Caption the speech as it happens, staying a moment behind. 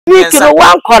Week no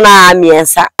one corner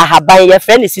miensa ahaban ye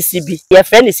friend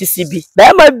CCB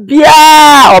bema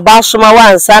bia oba soma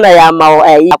wansa na ya ma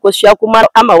akosua kuma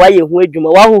ama wa ye hu adwuma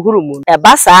wa hohuru mu e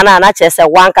ba saa na chese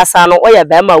wankasa no oye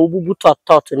bema wububu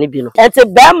tot ne bi no enti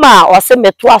bema o se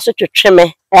meto aso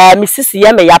twetweme misisi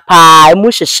ye me ya pa mu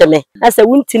hyehyeme ase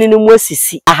wuntini no mu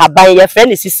asisi ahaban ye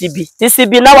friend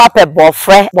CCB na wa pe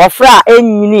bofre a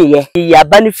enyini ye ya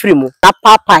ba ne firi mu na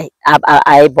papa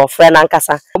ai bofre na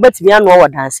nkasa obetimi anu wo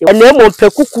danse ene mo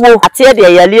pekukuo ate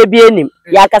de yale bi enim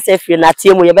ya kasa firi na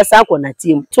tie mu ye besa akọ na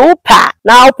tie mu to pa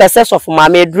na o pese of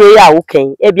mama edure ya wo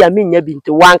kan e bia menya bi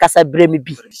nti wan kasa bremi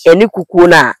bi eni kukuo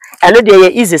na eno de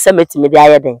ye easy se metimi de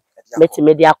ayeden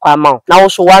metimi de akwa ma na wo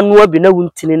so wanu abi na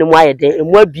wuntini ne mu ayeden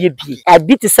emu abiebie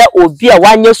abi ti se obi a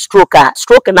wanye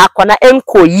stroke na akọ na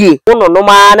enkoyie wono no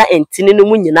ma na entini ne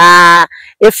mu nyina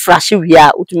e fresh wi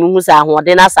a utumi hu sa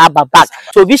ahode na sa babak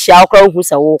so obi hia okra hu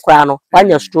sa wo kra no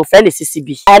wanye stroke fe ne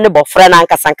CCB ene bofre na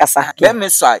nkasa be me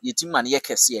so a yetima ne ye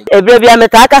kese ebire bia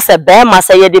meta aka se be ma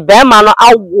se ye de be ma no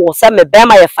awo se me be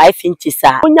ma ye 5 inches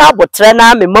a unya abotre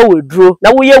na me ma weduro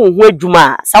na wo ye hu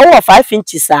adwuma sa wo 5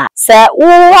 inches a se wo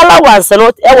ala wanse no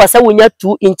e wo se wonya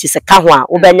 2 inches ka ho a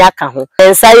wo benya ka ho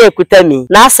ensa ye kutami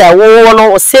na se wo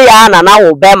no se ya na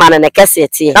wo be ma ne kese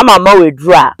tie na mama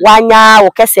weduro a wanya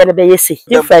wo kese ne be yesi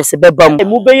difference be bam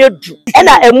emu be yedu e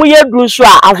na emu yedu nso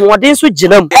a ahoden so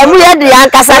ginam emu ye de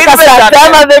yankasa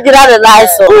ma be gira de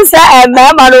laiso unse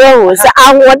emema no wo se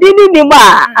ahoden ni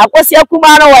ma akosi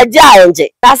akuma no waja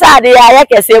enje kasa de ya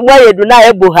kese mu yedu na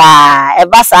ebu ha e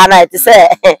ba sa na eti se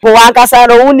bo wankasa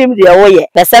no unim de wo ye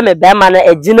pese me be ma na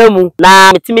egina mu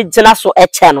na metimi gina so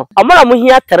eche no omara mu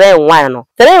hia tren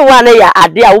wan ya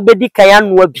ade a wo bedi kan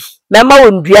anu abi mema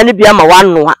wo ndua ne bia ma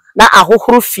wanoa na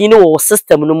ahohoro fi ne wo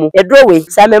system no mu edrowe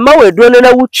sa mema wo edro no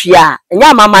na wutua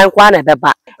enya maman kwa na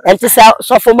beba enti sa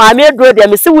sofo maame edro de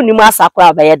me se wunim asakwa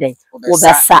abaye den wo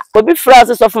besa obi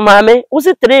france sofo maame wo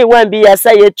se 3-1 bi ya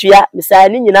sa yetua misa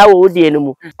ni nyina wo de no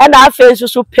mu e na afa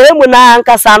nsusu pemu na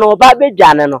ankasa no ba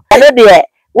bedwane no ene de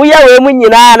uya we mu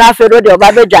nyina na afero de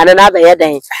oba bedwane na abaye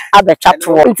den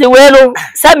abetwato nti we no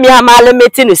se me amale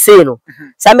meti no sei no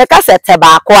se me ka se te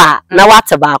baako a na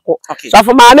wate baako so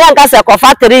fo maame anka se ko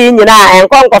factory nyina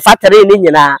enko factory ni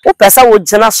nyina wo pesa wo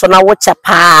gina so na wo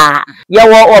chepa ye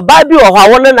wo oba bi wo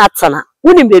ho no na tena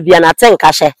wuni bebi na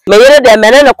tenka hye me yere de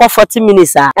mene ne ko 40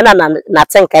 minutes a na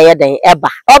tenka ye den eba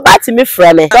oba ti mi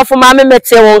frɛ me so fo maame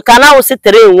mete won kana wo se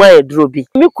 3-1 eduro bi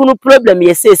mi kunu problem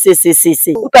ye se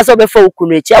wo pesa be fa wo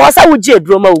kunu echi wa sa wo gi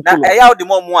eduro ma wo kunu na eya wo de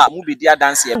mo a mu bedi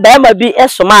adanse ye ba ma bi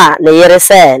esoma na yere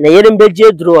se na yere mbeji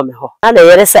eduro me ho na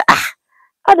yere se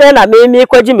ade na me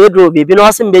kwaji me eduro bi na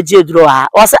wose mbeji eduro a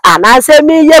wose na se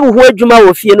mi ye hu adwuma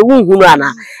wo fie no wu hunu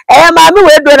ana maame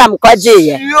we eduro na mkwaji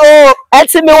ye yo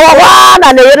enti me wo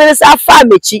wa na yere se afa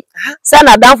mechi se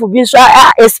na danfo bi nso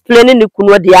explain ni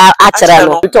kunu de a kere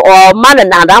no to o man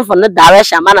na danfo no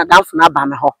direction man na danfo na ba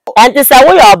me ho enti se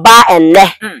wo yo ba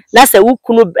enne na se wo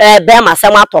kunu be ma se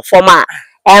ma to form a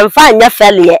emfa nya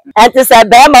fele enti se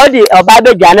be ma odi oba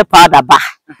bedwane powder ba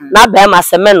na be ma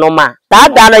se me no ma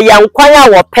da no ye nkwan a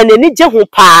wo pene ni je hu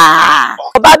pa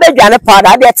oba bedwane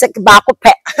powder de tik ba ko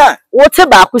pe wo te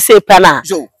ba ko se pe na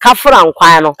ka fra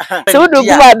nkwan no se wo do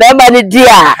guma be ma ni di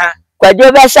a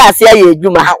kwajo be sha ase ye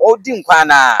adwuma odi nkwan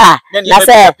na na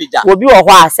se obi wo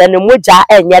ho ase ne moja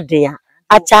enye den a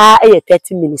acha eye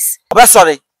 30 minutes oba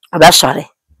sorry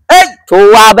to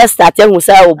wa be start hu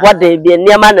say obode bi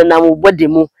niam na nam obode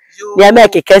mu niam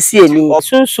ekekasi eni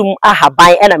sunsum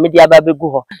ahaban na me dia ba begu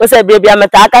ho wo say bia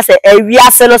meta aka say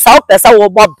awiase no sa wo pesa wo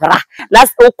bobra na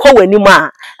ukọ wani mu a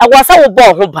agwa sa wo bo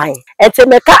ho ban ente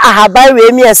meka ahaban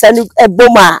we mi esa ni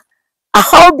eboma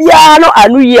ahaw bia no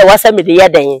anu yi e wasa me de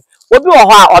yeden obi wo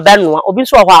ho a obenoa obi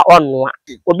so ho a onnoa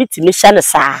obi timi hye ne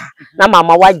saa na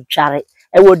mama wa dware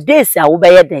ewo days a wo be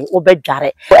yeden wo be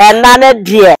dware na na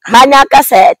de manya ka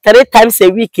say 3 times a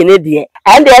week ni de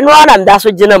and the no na nda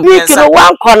so gina week no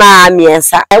wan kona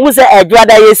miensa enwu se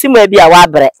adwada yesimu bia wa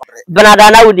bre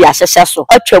benada na wo di ahyehye so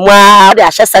atwamu a de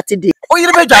ahye Saturday o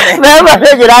yire be dwane me ba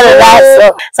be gira de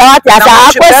so sawati asa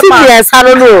akwasi miensa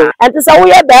no enti se wo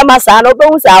ye be ma sa no be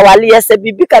hu sa awale yese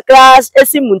bibi kakra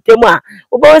esimu ntemu a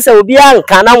wo be hu se obi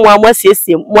anka na mo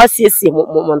amasiesie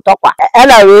mo ntokwa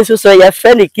na we so ye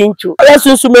friend kinchu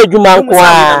sunsu medwuma nko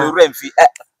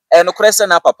a no krese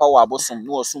na papa wa abosom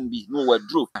no osum bi no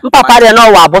waduro papa de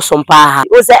no wa abosom pa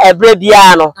o se ebre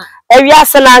bia no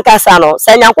ewiase na nkasa no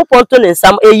se Nyankopon to ne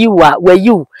nsam eyiwa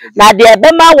wayiw na de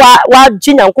ebema wa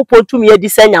gi Nyankopon tumi edi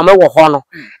se nyame wo ho no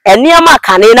eniema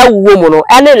kane na wuwo mu no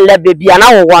ene nle bebia na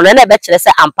wo ho no ene be kire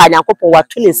se ampa Nyankopon wa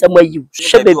to ne nsam ayiw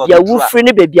hwe bebia wufri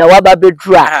ne bebia wa ba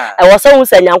bedru a e wo se hu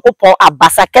se Nyankopon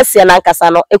abasa kese na nkasa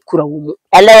no ekura wo mu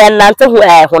ele ye nante hu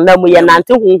honam ye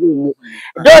nante hu mu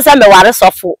do se me ware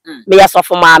sofo me ye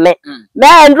sofo maame me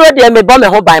ndro de me bo me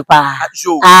ho ban pa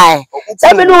ai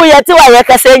se me nu ye ti wa ye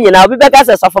kase nyina obi be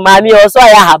kase sofo maame o so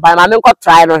ya ha ban maame nko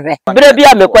try no hwe bere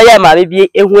bia me koye maame bi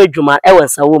ehu adwuma e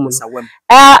wonsa wo mu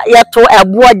ye to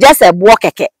ebo just ebo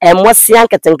keke emo sia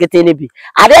nketenkete ne bi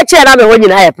ade che na me ho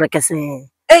nyina ye prekese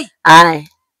ai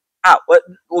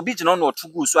obi jino no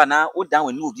otugu so ana o dan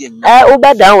woni obi enyi o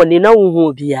ba dan woni na wo hu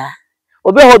obi a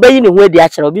obi ho bayi ne hu adi a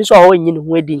kire obi so ho nyi ne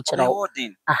hu adi nkire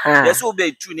aha yes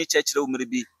obi tu ni chekire o mere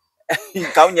bi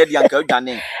ka unya di anka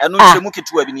odwane eno nhemu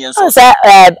ketu abi ne enso se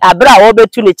abra wo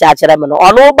betu ni chakire me no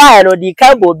ono ba ya no di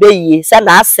ka bo beyi se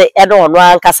na ase e no ono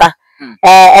ankasa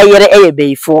eyere eye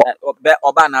beyifo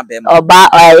oba na be oba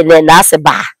na ase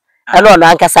ba e no ono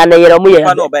ankasa na yere mu ye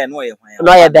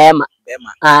no ye bema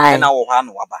na wo hwa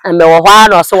no waba me wo hwa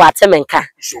no so wate menka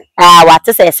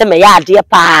wate se me ya ade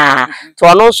pa to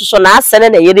ono nso na ase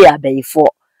na yere ya beyifo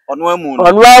onu amu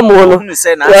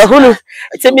no hunu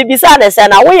se mi bisa na se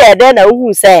na wo ye de na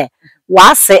hu se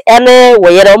wase ene wo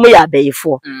yere mu ya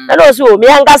beyifo na no so mi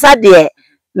ankasa de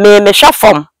me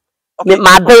hwafom me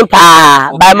ma ben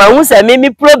pa ba ma hu se me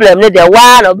problem ne de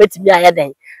wa na obetimi aye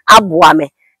den aboa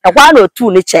me e kwa na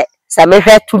otu ni che se me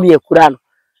hwe tumi ekura no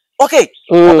okay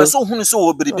obeso hunu so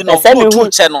wo biribi no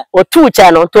otu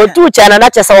che no to otu che no na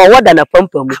che se wo woda na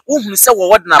pampam wo hunu se wo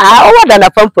woda na wo woda na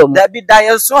pampam da bi da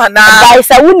yeso ana da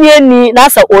se wuni ani na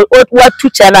se watu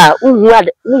che na hu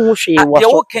hwe wo de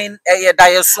wo ken eye da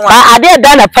yeso ba ade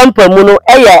da na pampam no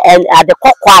eye ade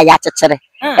kokwa ya chechere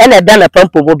ene da na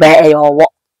pampam ba eye owo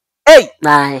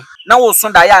na wo so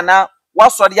da ya na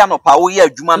wasori ya no pa wo ye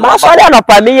adwuma no ba wasori ya no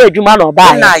pa me ye adwuma no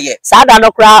ba ya sa da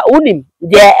no kra unim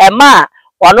de ema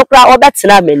ono kra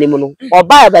obetena amanim no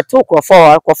oba ebeto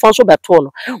krofo so beto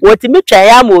no wotimi twa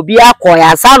ya ma obi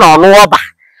akoya nsa na ono oba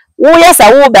wo yesa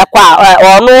wo be kwa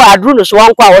ono adru no so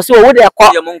wankwa wo se wo de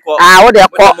ko wo de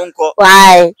ko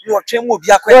ai wo twa mu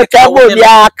obi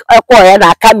akoya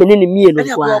na aka meni ni mie no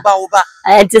kwa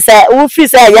enti se wo fi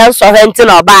se ya nso hwenti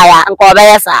na oba ya nka oba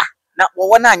yesa na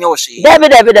wo na anya wo hye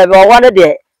David wo no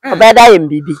de obeda yem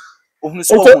bibi ohunu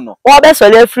so wo no wo be so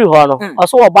le free ho no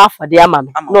oso wo ba afode ama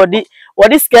me no di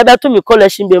what is kebe to me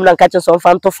collection be mla nka so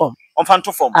fanto form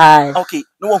okay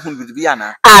no wo hunu bibi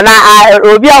ana na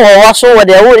obi a wo so wo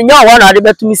de wo nya wo na de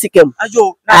beto mi sikem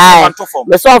ayo na fanto form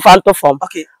me so fanto form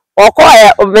okay oko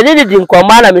obedi di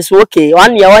nkoma na me so okay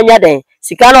wan ye wonya den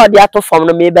sika na odi ato form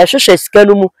no me be hwehwe sika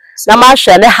no mu na ma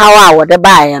hwe ne hawa wo de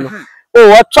baaye no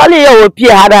wo tole ye wo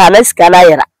pie ha da na sika na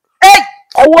yera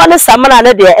ewo ne samana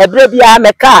ne de ebre bia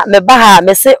meka me ba ha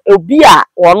me se obi a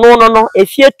wono no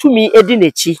efie tumi edi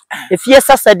nechi efie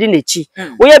sasa di nechi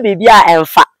wo ye bibia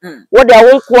emfa wo de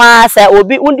wo nko se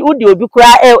obi udi obi kura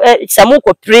samu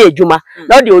ko pray adwuma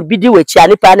na de obi di wachi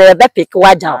anipa na be pick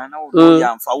waja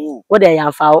wo de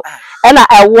yamfa wo na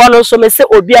ewo no so me se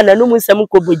obi a nanum nsam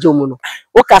ko bojomu no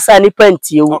wo kasa nipa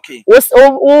ntie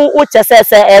wo chese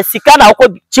se sika na wo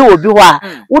chi obi ho a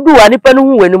wudu wa nipa no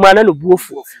hu wanum ana no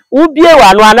buofu wo bie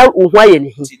wa no ana ohu aye ne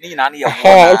hi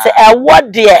nti ewo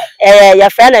de ya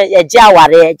fa na ya ji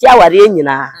aware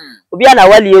nyina obi a na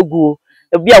wale egu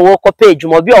obi a wo kopa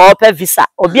adwuma obi a wo pa visa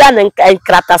obi a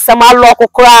nkratasem alo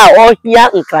kokora ohia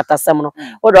nkratasem no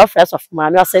wo do first of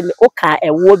maame o se o ka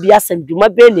ewo bi asem dwuma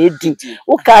be na edi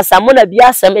o ka samona bi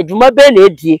asem adwuma be na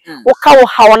edi o ka wo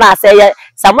hawo na ase ye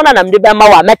samona na mde be ma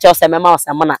wa meche o se mema o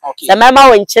samona se mema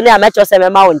wo nchene a meche o se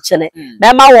mema wo nchene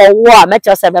mema wo wo a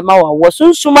meche o se mema wo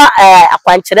sunsuma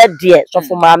akwankyere de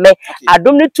sofo maame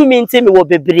adom ne tumi nti me wo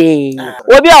bebre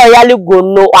obi a o yale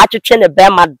gonno o atwetwe ne be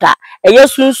ma da eye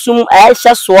sunsum hye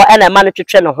so na ma no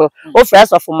twetwe ne ho o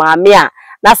first of maame a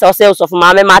na se o se of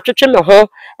maame ma twetwe me ho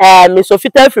me so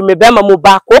fitan firi me be ma mu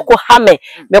ba koko ha me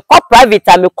ko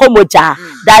private me ko moja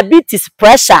diabetes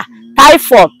pressure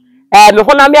typhoid me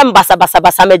ho na me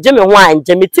mbasa me je me ho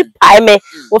anje me ti pai me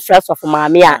o first of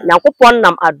maame a Nyankopon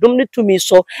nam adom ne tumi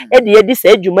so e de yedi se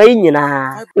adwuma yi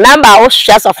nyina number o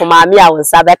first of maame a won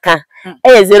sa beka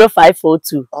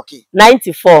 0542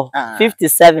 94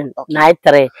 57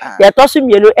 93 ya tosu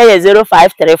mienu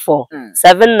 0534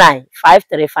 79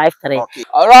 5353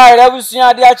 alright abusunya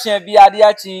ade ache bi ade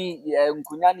ache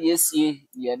nkunya na yesie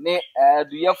ye ne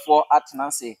duyefo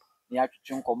atenanse ni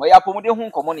atwetwe nkomo ya pomude hu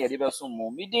nkomo na ye de beso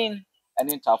mo midin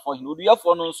ene ntafo hin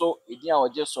duyefo no nso edin a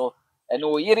oje so ene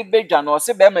oyiri bedwa no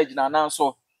se be magina na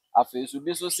nso Afi so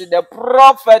bi so see the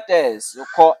prophetess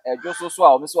ko ejo so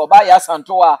a o me se oba ya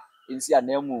santo a ensi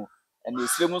anamu and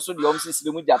esremu so de o me se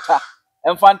esremu jata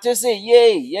emfante say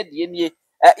ye de nie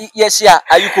ye hia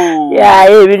ayuko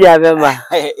ya bi dia bema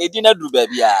edi na duru ba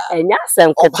bia enya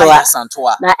asem oba ketewa ya santo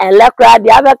a na elekra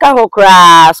dia abeka ho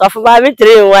kra so for ba mi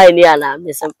 3 in 1 ni ana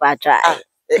me sem pa try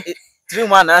 3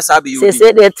 1 na sa be yodi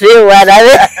se de 3 in 1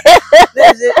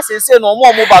 na se no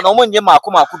mo ba no mo nye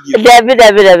mako bi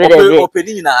Debi.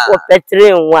 openi na Ope 3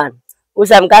 in 1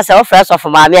 usam ka se o fresh of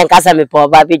maami en ka se me po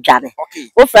ba bi dwane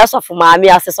o fresh of maami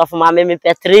ase of maami me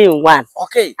pe 3 in 1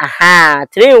 okay aha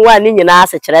 3 in 1 ni nyina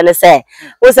ase kire ne se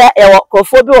o se e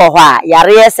kofo bi wo ho a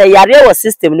yare se yare wo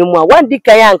system ni mu a wan di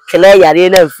kan yan kle yare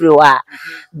na mfiri wo a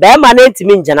be ma na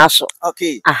ntimi njena so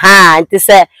okay aha nti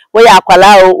se wo ya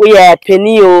akwala o wo ya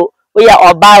peni o wo ya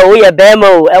oba o wo ya be ma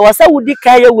o e wo se wo di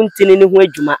kan ye wuntini ni ho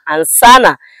adwuma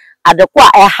ansana adekwa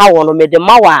e ha wo no me de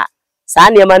mawa saa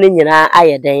niema ne nyina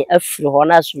ayeden afiri ho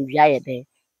na asomdwi ayeden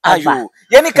ayo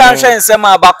yeni kan hwe nsem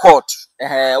aba court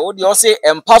wo de o se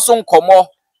empaso nkomo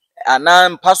ana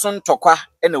empaso ntokwa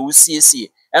na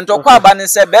wusiesie entokwa aba ne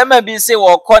se be ma bi se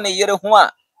wo kɔ ne yere ho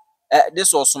a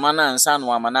this osoma na ansa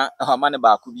no amane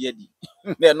ba ko bi adi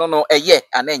me no eye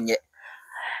ana enye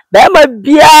be ma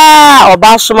bia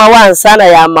oba soma wansa na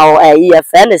ya ma ye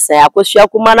fe ne se akosua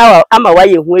kuma na ama wa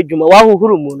ye ho adwuma wa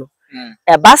huhuru mu no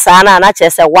eba saa na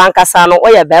chese wankasa no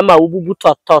oye be ma wububu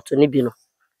totot ne bi no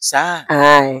saa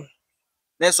ai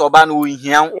ne so ba no wo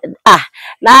hia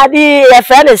na di ye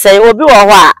fe ne se obi wo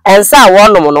ho a ensa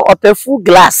wonom no opefu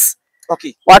glass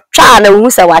okay watwa na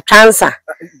hu se watwansa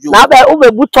na be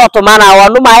ubebu totot ma na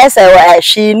wonom aye se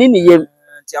hwi ni niyem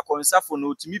ti akonsafo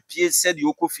no timi pie se de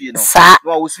okofie no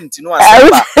no awosu nti no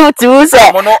asaba tu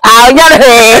se onya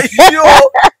yo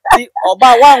ti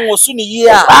oba wa nwosu ni yi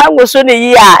a anwosu ni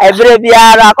yi a ebre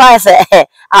biara akwa se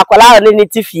akwala ni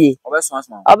tifie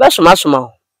obesoma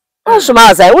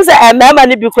osoma say wo se emema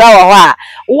ni bi kura wo ho a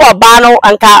wo ba no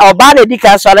anka oba na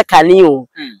dika sole kani o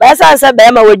ba san se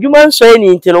be ma wadwuma nso ni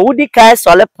nti no wo dika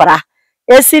sole pra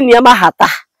esi niema hata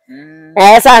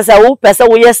san se wo pese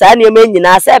wo ye sa niema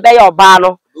nyina se be ye oba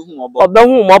no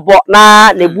obehu mobo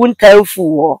na nebu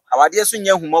ntanfu wo awade so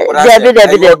nya humobo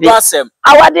debi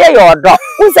awade ye odo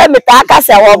wo se metaka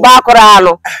se wo ba kura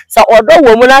no se odo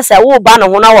wo mu na se wo ba no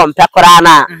ho na wo mpe kura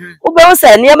na wo be wo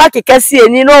se niema kekasi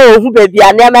eni no hu bebi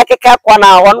a niema keka kwa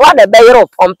na wo no de be yero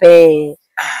pompe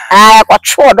kwa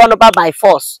tro odo no ba by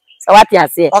force se what you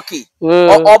say okay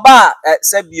oba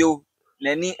sebio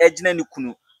nani agina ni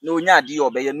kunu na onya ade ye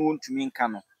obeye no ntumi nka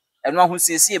no eno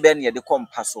ahosiesie be na ye de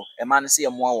kompa so e ma ne se ye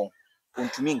moa won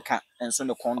ontumi nka enso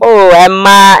ne kondo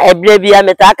emma ebre bia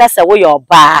metaka se wo ye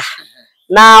oba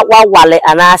na wawale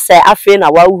ana se afi na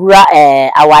wawura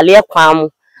awale kwan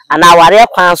ana aware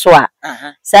kwan so a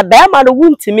se be ma no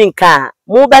wuntimi nka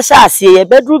mu be sha ase ye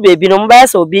bedru bebi no mu be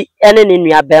se obi ene ne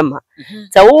nua be ma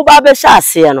se wo ba be sha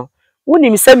ase no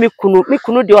wunim se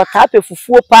mikunu de otape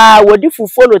fufuo pa wodi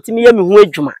fufuo no timi ye mehu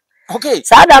adwuma okay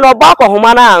sada no ba ko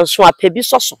homa na anso apebi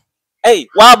soso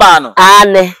wa ba no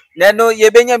ane neno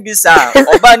ye benya bisa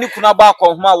oba ni kuna ba ko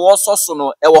homa wo soso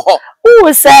no e wo ho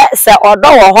wo se odo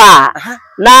wo ho a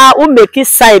na wo meki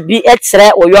sai bi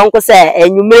ekire oyonko se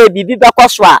enwumere bibi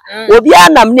bekoso a obi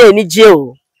anam na enije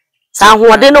o sa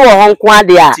hoode no wo ho nko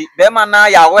ade a be ma na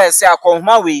ya wo ese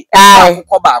akohoma we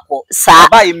akokọ ba ko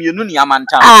ba ye mienu ni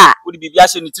amanta wo di bibi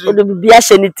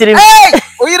ahye ni tiri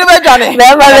oyire be dwane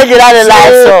be ma be jira ne la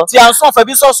so ti anso fa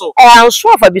bi soso anso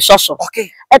fa bi soso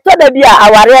okay eto da bi a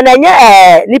aware na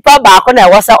nye nipa ba ko na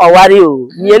wo se oware o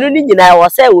mienu ni nyina wo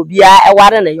se obi a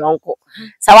eware na yonko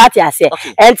sa wati ase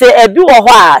ente ebi wo ho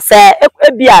a se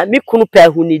ebi a mi kunu pa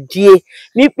hu ni die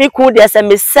mi kunu de se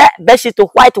me se bedsheet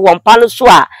white one pan so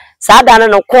a sada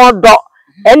no kodo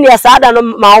ene sada no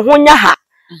ma ho nya ha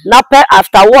na pe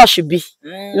after wash bi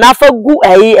na fa gu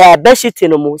bedsheet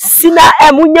no mu sina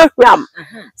emunya hwam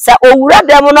se owura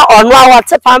dem no ono a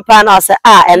wote pampa na se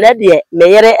ene de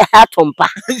meyere atompa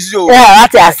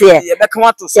wati ase ye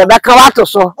beka wato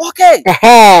so okay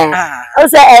o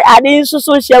se ade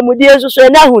susu hyiamudie susu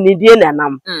na hunidie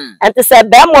nanam ente se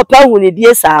be mo pa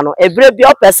hunidie sa no ebre bi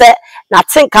opese na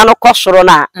tenka no kosoro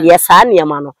na ye sa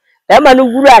niema no ema no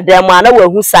wuru adam ana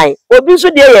wahu san obi so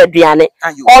de ye aduane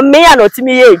o me ya no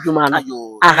timi ye adwuma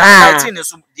no aha na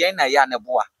so de na ya ne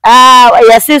boa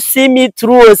yes see me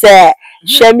through say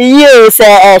shemi ye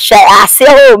say ase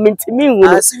ho mintimi hu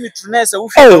no see me through na say wo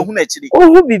fi hu na chiri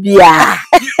ohu bibia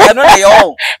eno na ye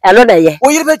o eno na ye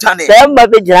o yire be dwane be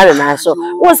be jira na so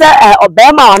wo say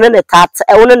obema one ne tat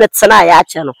e won ne tena ya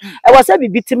ache no e wo say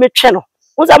bibitimi twe no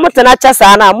Musa mutena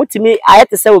chasa na mutimi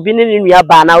ayete se obi ne nua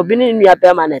ba na obi ne nua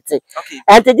be ma nete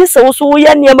ente gise wo so wo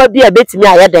ye niam bia betimi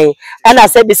ayeden na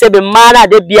se bi ma na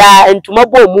de bia ntuma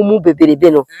bo mumu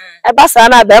beberebe no e ba sa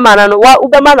na be ma na no wo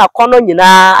be ma na kono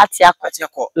nyina ate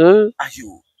akọ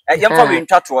ayo yemfa we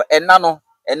ntwato enna no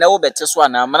ene wo bete so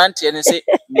ana manante ne se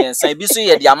miensan bi so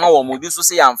ye de ama wo mo bi so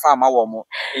se yamfa ama wo mo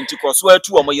enti kroso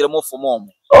atu wo mo yere mo fo mo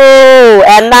oh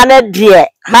enna ne de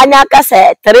manya ka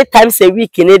se 3 times a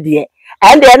week ne de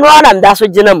and then one am that so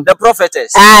jinam the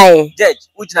prophetess aye judge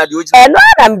ujina de ujina and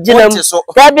one am jinam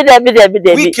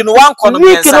debi week no one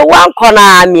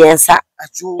kono miensa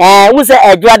we say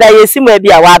edwada yesimu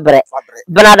bi a wabre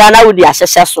brada na wudi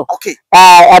ahyehye so okay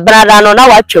brada no na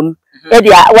watwam e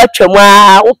dia watwam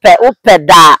a upe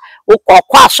da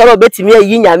ukọ asoro betimi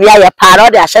ayi nyame aye pa na o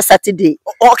de ahye Saturday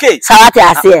okay sawati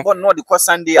ase but no the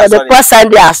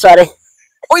Sunday asore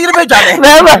o yire be dwane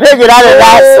me be jira le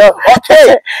so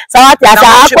okay sawati ase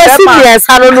akosi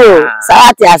miensa no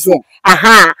sawati ase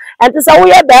aha enti sa wo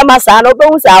ye be ma sa no be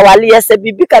hu sa awale yese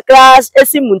bibi kakra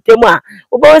esi muntemu a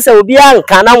wo be hu sa obi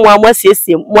anka na mo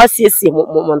asiesie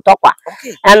mo ntokwa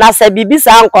ana sa bibi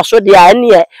sa nkoso de a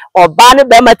ne oba ne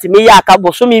be matimi ya aka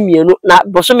bosomi mienu na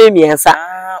bosomi miensa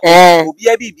obi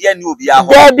a bibia ni obi a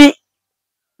ho debi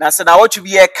na se na wotu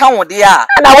bi e ka wo de a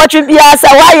na wotu bi a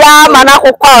sa waya ma na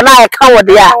kokwa na e ka wo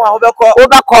de a wo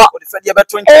bekọ o de fe de be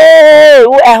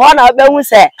 20 ho na be hu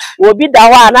se obi da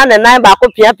ho na ne nan ba ko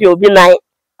pia obi nan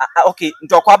okay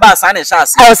ntokwa ba sa na sha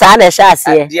ase o sa na sha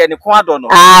ase de ne ko ado no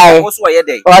wo so ye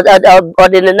dey o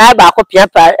de ne nan ba ko pia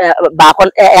ba ko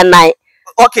nan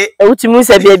okay utimi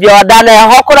se bia bia oda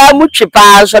na hokora mutwi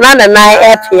pa so na nan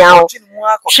e pia ho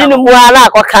chinu mu ala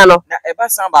akoka no na e ba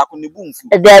san ba ko ne bu mfu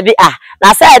debi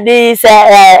na say di se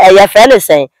ye fe ne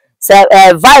sen se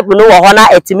vibe no wo ho na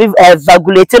etimi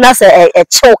vagulate na se e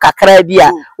chill kakra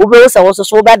bia wo be so wo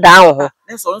so be down ho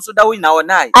nso nso da wo na wo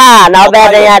nai na wo be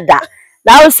da ya da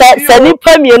na wo se ni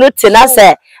pamienu ti na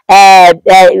se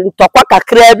ntokwa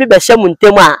kakra bi be hye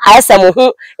muntemu a ayese mo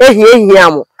ho ehia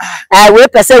mo we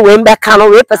pese we mbeka no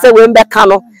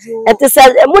enti se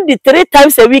mo di 3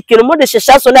 times a week no mo de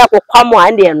hyehyɛ so na akokwa mo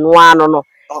a ne noa no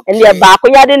ende ba ko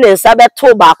yade ne nsa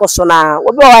beto ba ko so na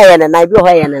wo be ho ye ne na bi ho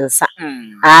ye ne nsa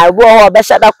wo ho be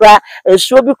hye da kra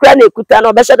ensuo bi kra na ekuta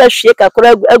no be hye da hwie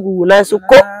kakra agu na so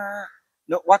ko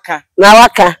no waka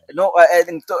no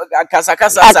kasa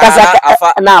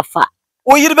afa na afa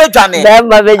o yiri be dwane be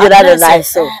ma be jira de na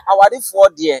so awadefo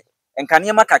de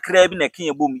enkane ma kakra bi na kan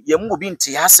ebom ye mo bi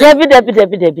nte ase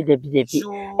debi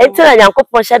etina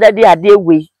nyankopon hyada di ade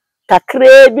ewe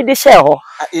kakra bi de hye ho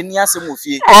eni ase mo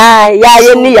fie ya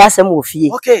ye ni ya ase mo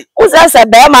fie okay uzasa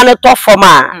be ma no to form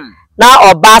a na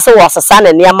oba se wo sesa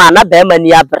ne ne ma na be ma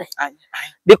ni abre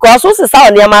because wo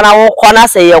sesa ne ma na wo kọ na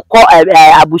se ye kọ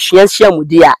abusuan hia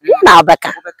mudi a na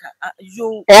obeka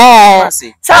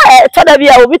sa to da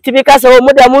bia obi tibi ka se wo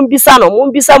mo de mo mbisa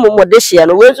mo de hye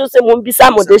no we so se mo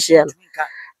mbisa mo de hye no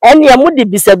eni ya mudi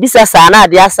bisa sa na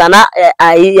ade asa na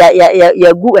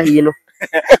ya gu ayi no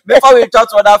before we talk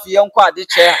to that for nkwa ade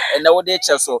che na wo de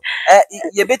che so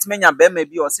ye betimenya be ma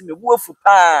bi o se me bu afu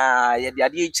pa ye de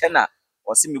ade che na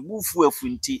o se me bu fu afu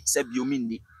nti se bi omi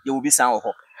ni ye wo bisa wo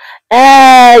ho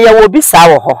ye wo bisa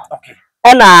wo ho okay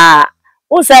na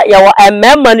wo se ye wo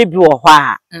emema ni bi wo ho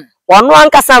a wono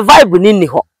ankasa vibe ni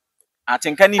ho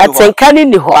atenka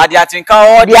ni ho ade atenka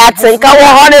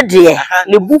wo ne de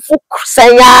ne bufu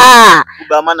sanya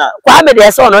ba mana kwa me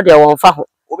de se ono de won fa ho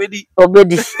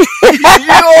obedi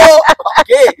yo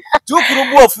okay tukuru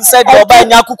bu ofu se de oba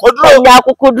nya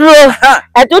akukuduro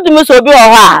etudumi so bi ho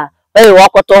a wo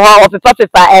koto ho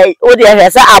pepa o de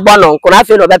he se agbono nko na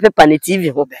fe no be pepa ne TV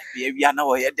ho ewia na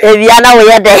wo ye de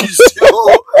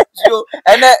yo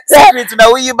ene secret na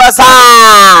wi basa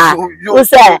yo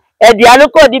se ediano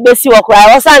ko di besi wo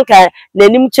kra wo sanka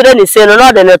nanim kire ne se no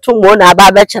no de ne tumo na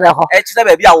aba be kire ho kire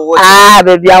ba bia wo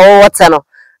ba bia wo wote no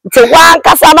nti wan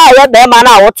kasa na ye be ma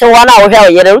na wote wo na wo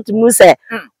hwe yere rutumu se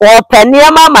wo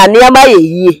paniema ma niema ye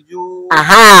yie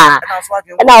aha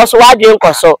na wo so wadwen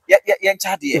koso ye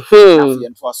nchade ye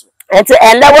nto so enti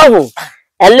ele wo hu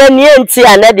ele ni enti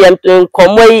ana de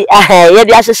nkomoi ye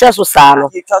de ahyehye so saa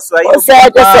no o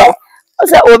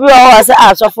se obi wo se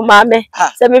asofo ma me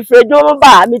se me fredo no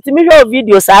ba mitimi hwe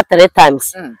video saa 3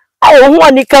 times ayo hu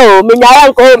anika o menya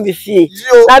yanko o mi fie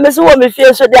na me so wo mi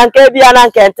fie so de anka bia na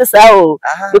anka ente saa o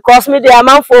because me de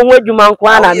amanfo hu adwuma nko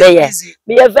ana me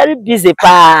ye very busy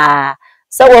pa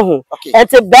so wo hu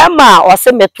ente be ma o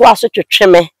se meto aso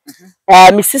twetweme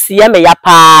misisi ye me ya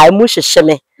pa mu hyehye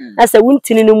me na se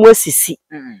wuntini no mu asisi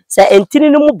se entini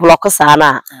no mu block saa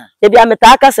na e bia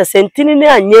meta aka se entini no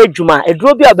anya adwuma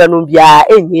eduro bi obanom bia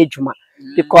enya adwuma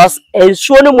because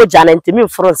ensuo no moja na ntimi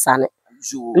mforo nsane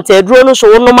nti eduro no so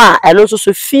wonom a eno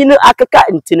so fi no akeka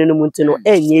ntini no muntino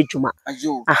enye adwuma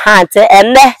aha nti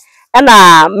enne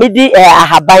na midi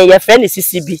ahaban ye frɛ ne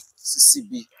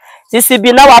CCB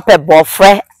na wape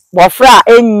bofre a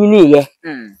enyini ye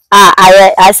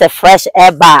I say fresh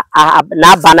eba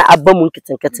na aba na abamu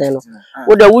nkitenkete no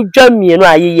wo de wudwa mienu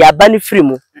ayi aba ne firi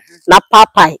mu na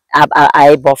papai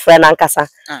ai bofre na nkasa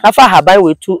na fa haban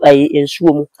wetu ai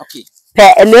ensuo mu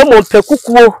pe na emo pe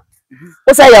kukuo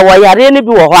wo say ye wo yare ne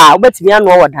bi wo ho a obetimi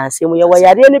anu wo danse mu ye wo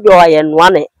yare ne bi wo ye noa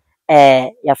ne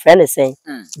ya frɛ ne sen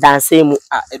danse mu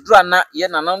edura na ye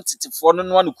nanan titifo no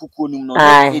noa ne kukuo nim no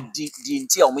di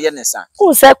nti a omo ye ne sa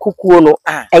wo say kukuo no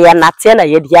ye nate na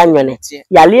ye di anwene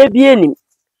yale bi enim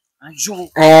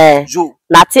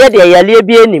nate de yale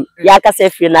bi enim ya kasa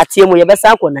fie nate mu ye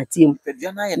besa ko nate mu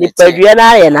ni padua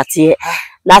na ye nate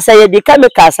na say ye di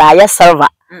chemicals a ye silver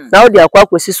na wo di akwa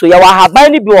kosi so ye wa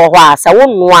haban ni bi wo ho a sa wo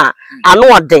no a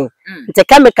ano oden nte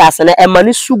chemicals na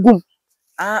emani sugum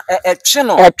etwe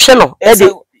no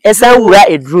esa wura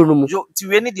eduru no mu ti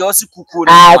we ni de o si kukuo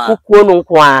no kukuo no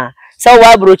nko a sa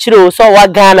wa brochire o so wa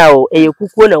Ghana o eye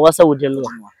kukuo na wo sa wo de no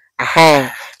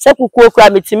aha sa kukuo kura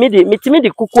mitimi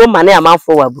di kukuo mane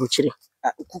amanfo wa brochire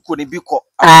kukuo ne bi ko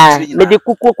me di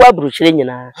kukuo kwa brochire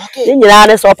nyina ni nyina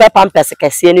ne so pepa mpese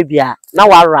kase ne bia na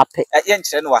wa wrap ye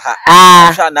nkyere no wa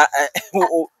ha sha na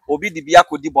obi di bia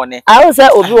ko di bone wo say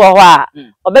obi wo ho a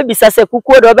obebisa se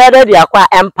kukuo do obede di akwa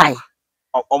empire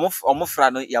omo fra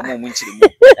no ya mo nkyere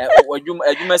mu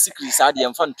adwuma sikri sa de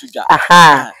mfa ntudwa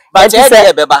ba je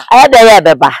de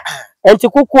beba enti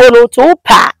kukuo no to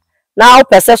pa na o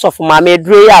pese sofo ma me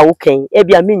duro ya wo kan e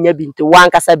bia me nya bi nti wan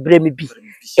kasa bremi bi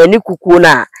eni kukuo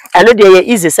na eno de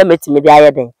ye easy se metime de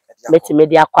ayeden metime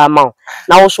de akwa ma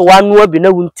na wo so wanu abi na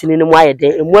wuntini ne mu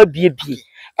ayeden emu abiebie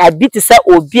abi ti se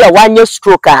obi a wanye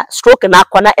stroke na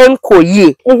akona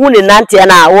enkoyie uhu ne nante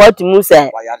na wo timu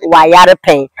se wa yare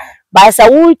pen ba sa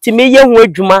wo timi ye hu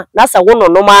adwuma na sa wo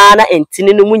no ma na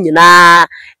entini ne mu nyina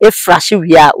e fresh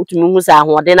wi a utumi hu sa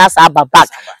ahode na sa babak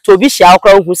to obi hia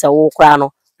okra hu sa wo kra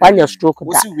no wanya stroke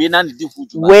da we na ne di hu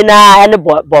adwuma we na ene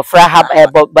bofra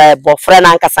bofra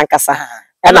na nkasa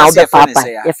na wo be papa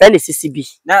ye fe ne CCB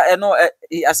na eno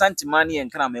asante mani en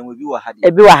kana menwe bi wa ha de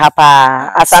ebi wa ha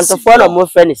pa asantofo no mo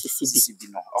fe ne CCB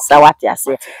no sa wate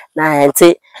ase na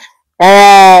enti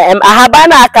ahaba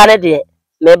na aka ne de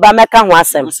me ba meka ho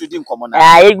asem egusudi nkomo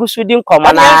na egusudi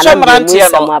nkomo na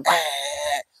na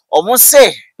omo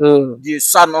se di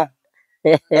sa no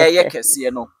ye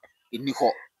kese no eni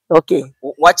ho okay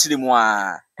wa kire mu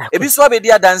a ebi so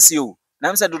abedi adanse o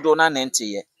na mse dodo na nente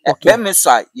ye be me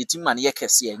so a yetima na ye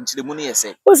kese nkire mu ne ye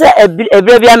se wo se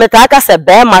ebire bia meta aka se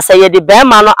be ma se ye de be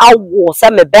ma no awo se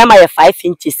me be ma ye 5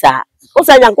 inches a wo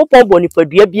se Nyankopon bo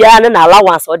nipadua bia ne na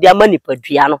allowance o de ama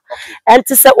nipadua no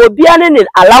enti se obia ne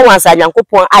allowance a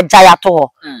Nyankopon agya ya to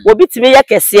ho obi timi ye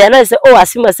kese na se o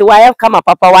asimase wa ye kama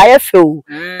papa wa ye feu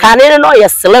kane no ye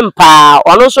slim pa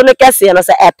ono so ne kese no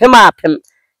se epem apem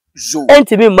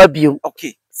enti mi mabio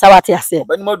okay sawati ase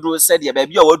ba ni maduro se de ba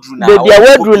bia waduru na bia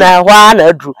waduru na ho a na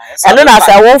aduru eno na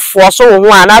se wo fo so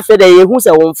ho a na fe de ye hu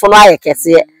se wo mfo no aye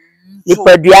kese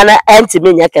nipadua na enti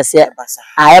me nya kese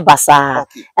aye basa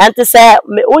enti se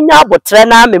onya abotre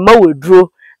na me ma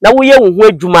waduro na wo ye hu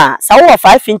adwuma sa wo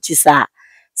 5 inches a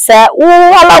se wo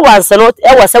allowance no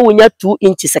e wo se wo nya 2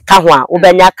 inches ka ho a wo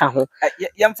benya ka ho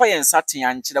yemfa yen saten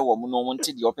ankire wo mu no mo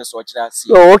nti de opese o kire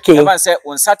ase okay yemfa se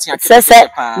on saten akire se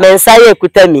me nsa ye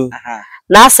kutami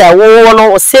na se wo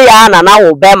no se ya na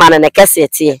wo be ma ne kese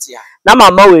tie na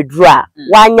mama weduru a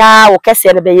wanya wo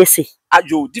kese ne be yesi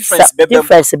ayo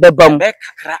difference bebam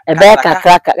ebe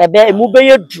kakra ebe emu be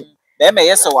yedu be me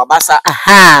yese wabasa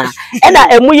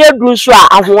ena emu yedu nso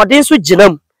a ahoden so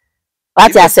ginam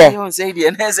what you say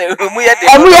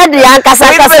emu yedu yan kasa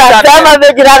tama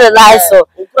be gira the life so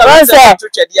won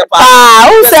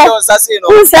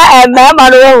say mama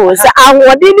no wo say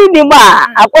ahoden ni mu a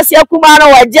akosi akuma no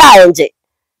waja enje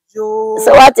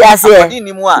so what you say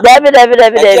David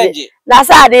na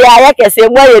sa de ya kese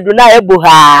mu yedu na ebu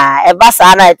ha e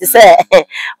basa na ti say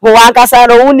ho wan kasa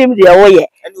no unim de wo ye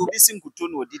ene obi sinkuto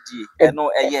no odidie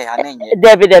eno eye anenye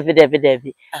David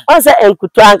on say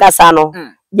enkuto an kasa no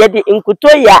ye de enkuto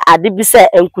ya ade bi say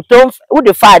enkuto wo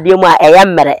de fa ade mu a eye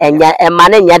mmere enya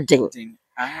emane nya den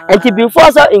enti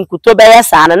before so enkuto be ye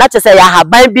sa na che say ya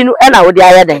haban bi no na wo de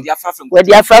aye den wo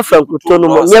de afrafa enkuto no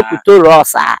mo nye kuto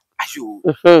rosa ayo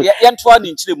ye ntwa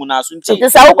ni nkire mu na so nti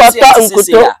sa wo ko to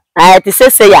enkuto ti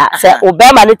sese ya se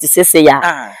obema ne ti sese ya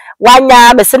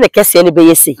wanya me se ne kese ne be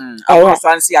yesi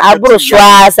abro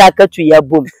swa sa katu ya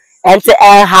bom enti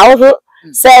ha wo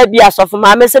say be asofo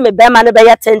maame say me bema ne be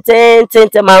ya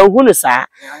tenten ma hunu sa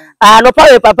no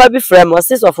papa bi frem o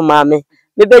sis of maame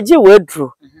me beji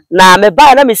wedru na me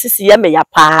ba na me sisi ye me ya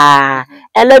pa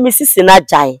ela me sisi na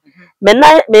jai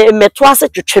me to ase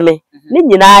twetweme ni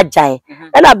nyina jai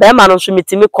na bema no so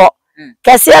mitimi ko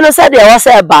kese no se de wo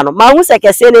se ba no ma hu se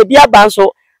kese na bia ba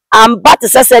nso amba te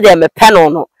se de me pe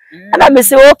no na me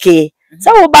say okay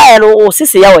so wo ba no o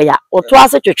sisi ya we ya o to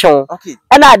ase twetwon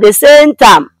na at the same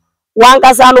time one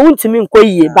kasa no Wontumi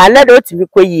nkoyie ba na de otimi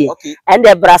koyie and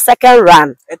the bra second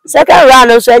round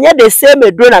so enye the same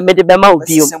edro na me de be ma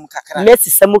obiom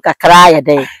mesisemu kakra ya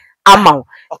den ama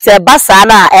se basa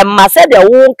na emma se de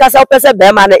wo kasa pese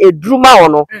be ma na edru ma wo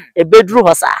no e bedru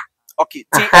ho sa okay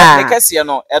ti e kase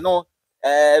no eno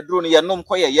edru no ye nom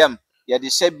koye yam ye de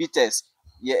she bitters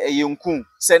ye nkun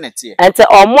senate ente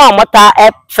omo amota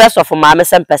first of maame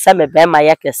se pese me be ma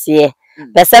ye kese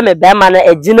pese me be ma na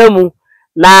ejina mu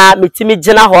na mitimi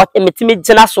jina hot mitimi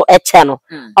jina so eche no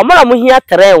omara mu hia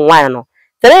tren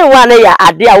wan ya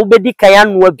ade a wobedi kan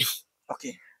anoa bi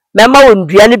okay mema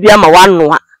wondua ne bia ma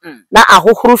wanoa na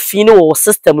ahohoro fi ne wo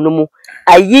system no mu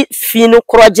ayi fi no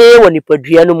kroje wo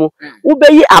nipadua no mu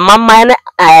wobeyi amamman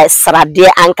ne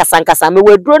srade ankasa me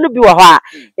weduro no bi wo ho a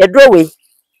eduro we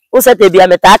wo sete bia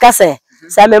meta aka se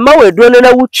mema weduro no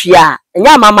na wutua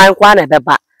nya amamman kwa na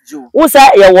beba wo se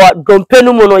ye wo dompe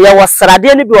no mu no ye wo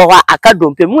srade no bi wo ho aka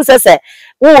dompe mu se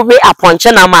wo we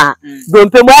aponche na ma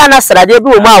dompe mu ana srade bi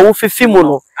wo mu a wo fifi mu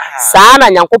no saa na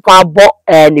Nyankopon abo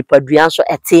nipadua so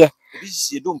ete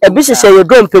ebi hye ye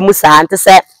dompe mu saa nte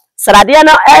se srade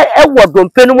na wo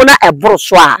dompe no mu na eboro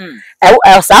so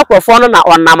a saa krofo no na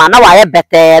onama na wa ye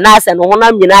bete na se no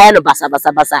honam nyina ye no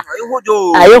basa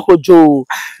aye hojo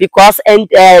because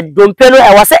dompe no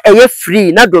e was e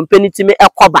free na dompe ni timi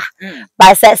ekoba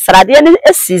by say srade ni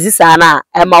esizi saa na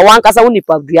e ma wan kasa woni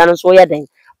padua no so ye den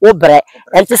wo bre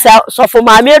enti se sofo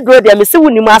maame edro de me se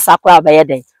woni mu asakwa ba ye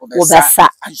den wo besa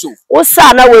wo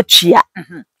sa na watua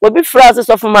obi France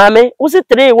sofo maame wo se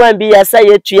 3-1 bi ya sa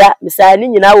ye tua misal ni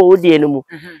nyina wo de enu mu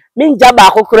minja ba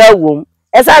akokora wom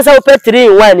esa sa wo pe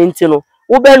 3-1 nti no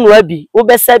wo be no abi wo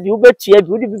be sa bi wo be tua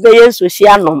bi wo de bi be ye nso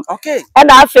hia nom e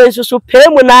na afa nso so pe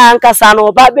mu na ankasa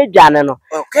no ba be dwane no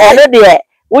eno de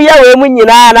wo ya we mu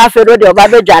nyina na afa do de ba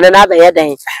be dwane na ba ye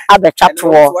den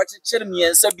abetwato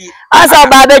asa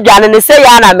ba be dwane ne se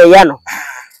ya na me ye no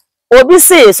obi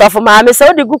se sofo maame se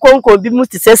odi gukonko bi mu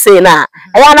tisese na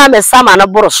aya na me sama na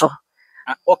boroso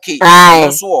okay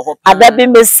so ho adabi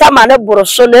me sama na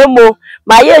boroso na emo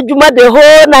ma ye adwuma de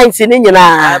whole night ni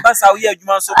nyina ba sa wo ye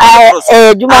adwuma so boroso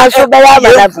adwuma so be ya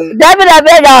ba dabi da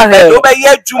be ga he do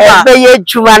be ye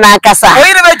adwuma na kasa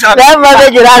be ma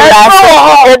be jira la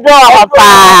edo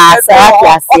papa sa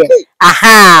atiase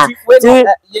aha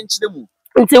ye nchiremu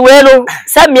nti we no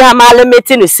se me amale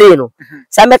meti no sei no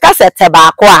se me ka se te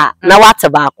baako a na wate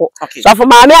baako so fo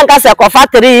maame anka se kofa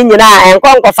 3 nyina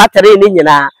enko fa 3 ni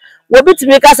nyina wo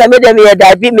bitimi ka se me de me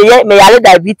dabi me yale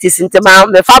diabetes nti ma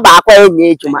me fa baako enye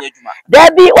ejuma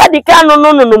dabi wadi ka no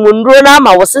mu nduro na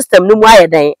ma wo system no mu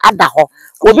ayeden ada ho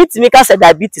wo bitimi ka se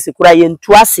diabetes kura ye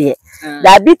ntu ase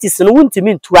diabetes no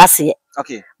wuntimi ntu ase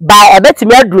okay ba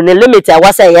ebetimi adu ne limit a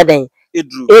wasa yeden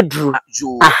edru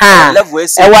aha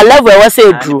level was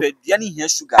edru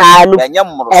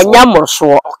enya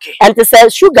murso enti say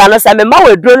sugar no say me ma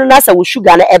we edru no na say wo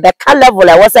sugar no ebe ka level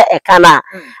e was e ka na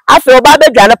afi oba be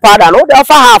dwane powder no de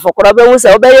ofa half koro be hu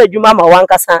say oba ye adwuma ma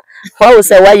wankasa wo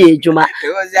say wa ye adwuma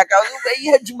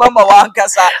ye adwuma ma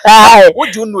wankasa wo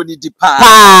ju no ni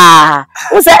dipa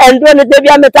wo say endro no de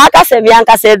bia meta aka say me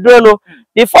ankasa edru no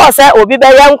before say obi be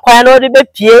ye nkwan no de be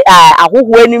pie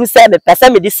ahoho anim say me pese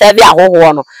me di serve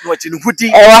ahoho no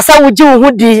wasa wuji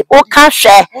hudi o ka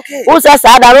hwe wo say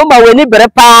sa da no ma weni bere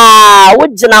pa wo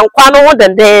gina nkwan no ho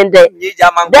dendende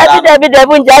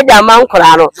dabi nja jama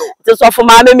nkora no ti so fo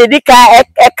ma me dika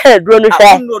e ka duro no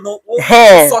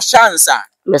hwe so chance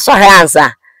me so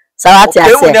hansa sawati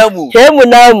ase kemu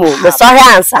na mu me so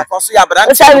hansa o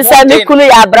say me kunu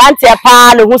ya brante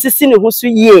pa ne ho sisi ne ho su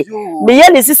yie me ye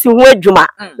ne sisi ho adwuma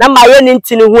na ma ye ne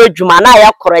ntini ho adwuma na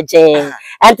ya koroje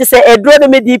anti se edro de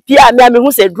me di pia me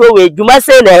hu se edro we adwuma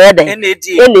se na ye den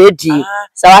edi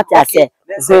sawati ase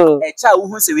e cha wo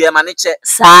hu se we ma ne che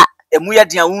sa emu ya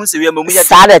dia wo hu se we ma mu ya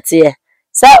sa dete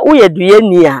sa wo ye duye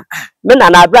ni a me na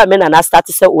na abra me na na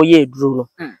start se o ye edro no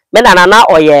me na na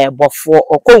oye bofo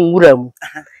okonwura mu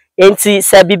enti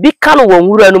se bibi kan wo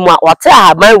nwura no mu a ote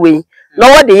ahaban we na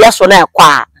wo de yeso na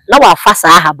ekwa na wa fa sa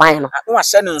ahaban no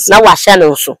na wa hye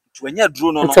no so wanya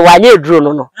duro no no nti wanya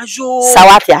duro no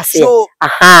sawati ase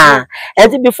aha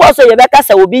enti before so yebeka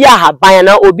say obi ya haban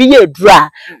na obi ya duro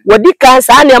a wodi kan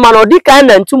sa ne ma no odi kan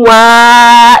na ntumu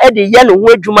a e de ye no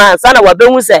ho adwuma ansa na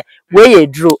wabehu say we ye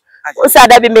duro Osa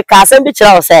da bi me ka asem bi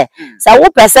kira o se wo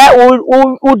pese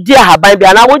wo di ahaban bi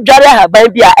ana wo dware ahaban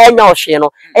bi a enya ohwe no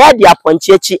eya di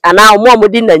aponche echi ana omo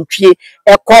di nantwie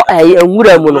ekọ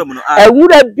enwura mu no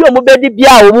enwura bi omo bedi bi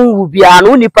a omo wu bi a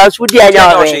no nipa so di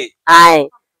enya ohwe ai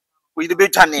we di be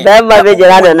twane be ma be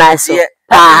jira no na so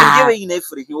ah ye yin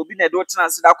afiri hi obi na do tena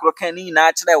se da kro kan ni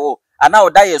na kire wo ana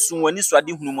oda yesu wani so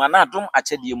ade hunu mu ana adom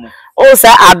achede mu o se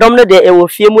adom no de ewo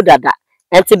fie mu dada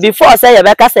enti before say you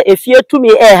beka say efie tumi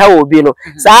ha obi no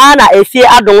sa na efie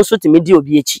adon so tumi di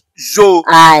obi echi jo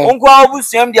onko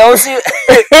abusuam dia o si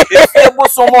efie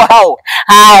bosomo hawo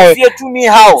efie tumi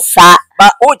hawo sa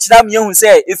ba o kira me hu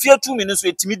say efie tumi no so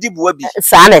etimi di boa bi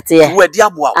sa na te wo di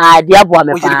aboa di aboa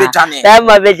me pa dem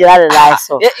ma be jira la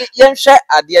so ye nhwe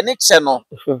ade ne che no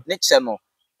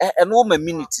eno o ma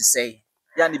minute say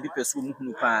ya ne bi peso mu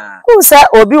hunu pa ku say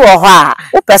obi wo ho a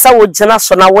wo pesa wo gina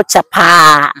so na wo che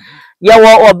pa ye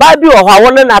wo oba bi wo ho a wo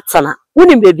no natana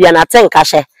woni bebia na tenka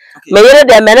hye me yere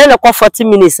de me ne ko 40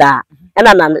 minutes a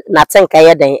na na tenka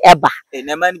ye den eba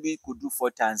na man bi could do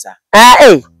 4 times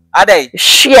adai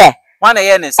share wana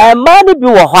ye ne sa man bi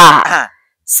wo ho a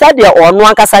se de onu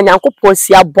ankasa nyankopon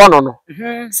si abono no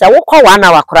se wo ko wa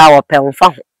na wakora wo pe mfa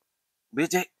ho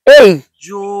beje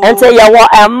jo ente ye wo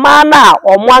ema na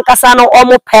omo ankasa no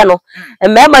omo pe no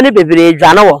emema ne bebere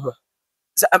edwane wo ho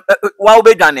wa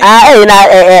obedwane na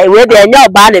we de nya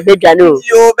oba na bedwane o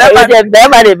we de be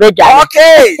ma na bedwane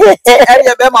okay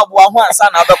e be ma boa ho ansa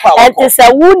na obekwa wo ente se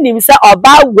wunim se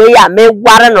oba we ya me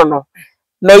ware no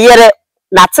me yere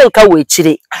na tenka we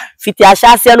chire fiti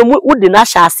ahyase no wudi na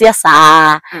hyase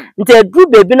saa nte adu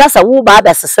bebi na sa wo ba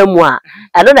besesemu a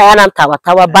eno na ya na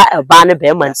ntawatawa ba ne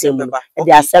be mantemu e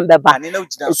de asembe ba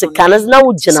nti kanes na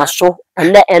wugina so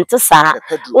ene ente saa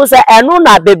wo se eno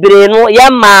na bebre no ye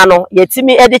ma no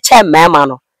yetimi e de che mema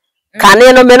no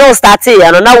kane no me no start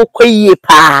ye no na wo koyie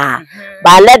pa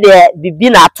ba le de bibi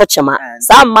na atochema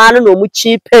sa ma no no mu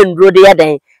chi pendro de ye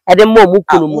den e de mo mu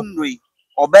kunu mu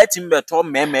oba timbe to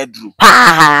meme dru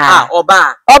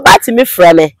oba timi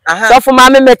frɛ me so for ma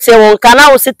me mete won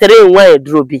kana wo se tere nwa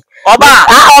edru bi oba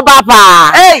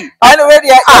pa anyway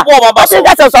dia oba ba so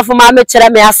that so for ma me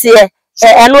kyerɛ me ase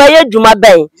eno ye dwuma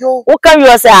ben wo kan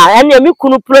yo se ene mi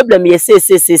kunu problem ye se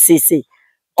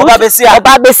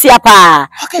oba besia pa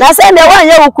na se ne wan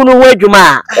ye wo kunu ho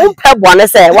adwuma wo pɛ bone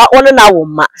se wa wo na wo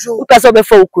ma wo pɛ se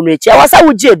obefa wo kunu echi wa sa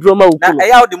wo gi edru ma wo kunu na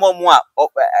ya wo de mo a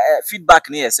feedback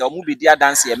ne ye se omu be dia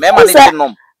dance ye mema ne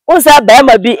tinom wo se be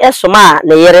ma bi esoma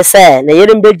na yere se na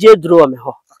yere mbeji edru o me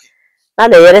ho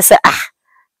na yere se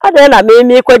ade na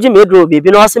me kwaji me edru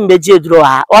bebi na o se mbeji edru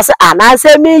a o se na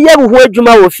se me ye wo ho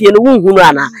adwuma wo fie no wo hunu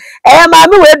ana ma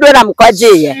me we edru na mkwaji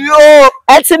ye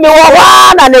enti me wo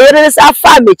wa na yere se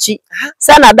afa mechi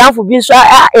se na danfo bi nso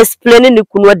explain ni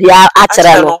kunu de a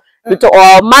kire no nto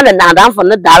o ma na danfo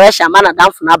no direction ma na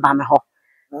danfo na ba me ho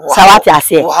sawati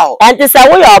ase enti se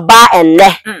wo yo ba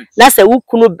enne na se wo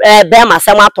kunu be ma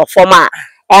se ma tofom a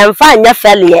emfa nya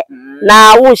fele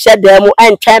na wo hye dem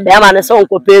entwen be ma ne se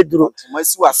onko pedro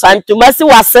santumasi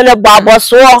wasene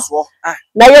boaboso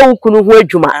na ye wo kunu ho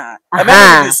adwuma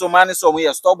emeni so ma ne so mo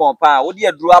ye stubborn pa wo de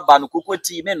aduru aba no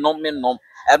kokoti me nom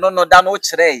eno no da no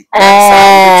kire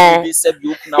bi se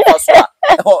bi okuna kwaso a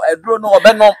aduru no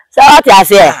obenom sawati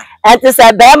ase enti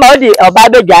se be ma odi oba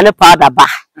bedwane powder ba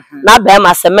na be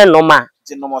ma se me nom a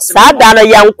sa da no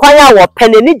ye nkwan a wo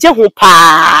penani je ho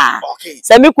pa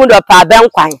se mi kun do pa be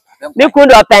nkwan mi kun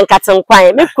do pe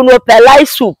nkatenkwan mi kun do pe light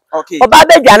soup oba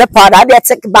bedwane powder de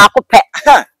tik ba ko pe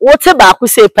wo te ba ko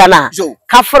se pe na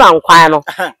ka fra nkwan no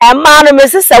e ma no me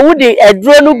se wudi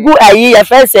aduro no gu ayi ye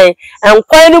fe se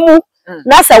nkwan no mu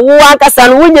na se wo ankasa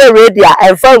no wunye ready a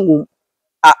emfa ngum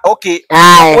okay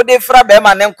wo de fra be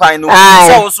ma ne nkwan no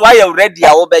so so aye ready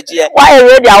a wo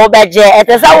beje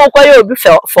etesa wo koye obi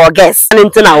for guest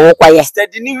ntina wo koye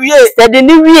steady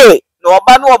ni wie no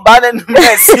oba na nu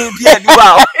si bi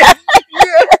aduwa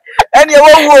eni wo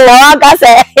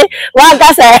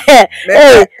wankasa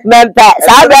mempe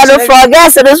sa be no for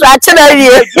guest no so achina wie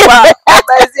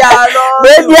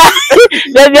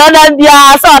baby ona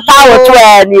bia so ta wo to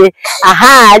ani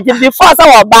before so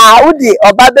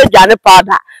oba bedwane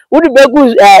powder wudi begu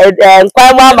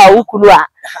nkwan mu ama wukunu a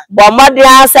bomode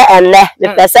ase enle me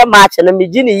pese match no me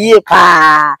gini yie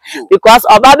pa because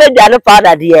oba bedwane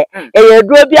powder de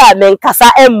eduro bi a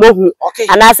menkasa emmohu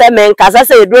anase menkasa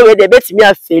se eduro we de betimi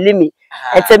afeli mi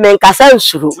ente menkasa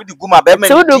nsuru wudi guma be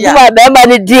ma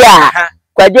ni dia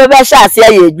Kwadwo be sha ase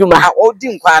aye adwuma odi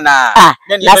nkwa na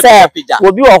na se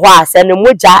obi wo ho a se ne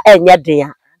moja enye den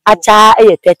a acha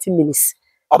eye 30 minutes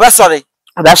obesori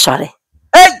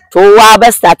to wa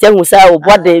be start hu say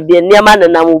obode bi niam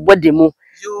na obode mu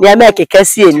niam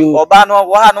ekekasi eni oba no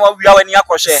wa no wi awani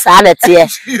akoshe sanete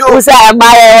hu say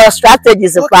my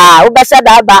strategies pa wo be sha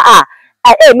da ba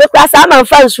me kwa sa man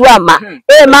fa nsu ama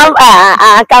man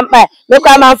me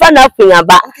kwa man fa na kunya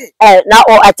ba na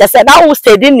o atese na wo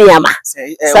steady niam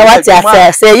so what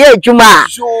ya say ye adwuma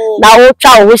na wo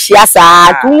twa wo hia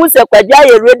sa tu se kwadwa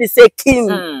ye ready say king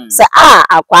say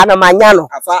akwa na manya no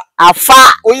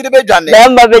afa oyire bedwane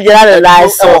member bejira na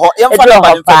so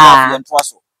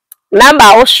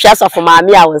number wo share of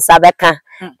mama a won sabeka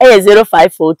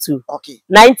 0542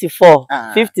 94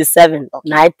 57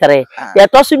 93 ya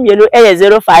tosu mienu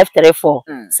 0534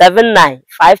 79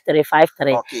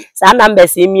 5353 sa number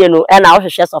si mienu e na wo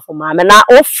share of mama na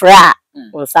wo fra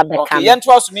won sabeka ye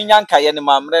ntosu mi nyanka ye ne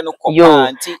mamre no kopa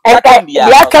anti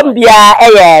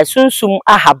yakambia sunsum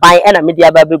ahaban e na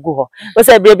media ba begu ho wo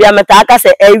se bia meta aka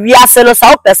se awiase no sa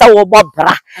wo pesa wo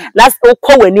bobra na wo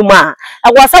kɔ wani mu a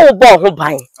agwasa wo bɔ ho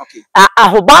ban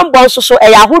ahoban bɔ nso so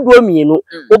e ya hodo mienu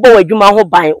wo bɔ wadwuma ho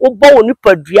ban wo bɔ wo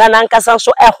nipadua na nkasa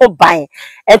so e ho ban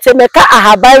ente meka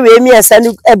ahaban we mi esa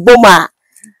ni eboma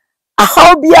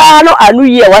ahaw bia no anu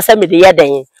yi e wasa me de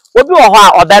yeden obi wo ho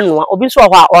a obenoa obi so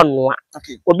ho a onnoa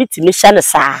obi timi hye ne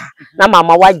saa na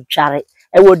mama wa dware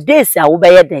e wo days a wo be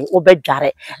yeden wo be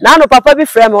dware na no papa bi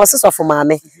frɛ me wo sesofo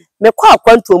maame me kwa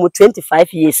akwantu mu 25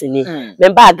 years ni me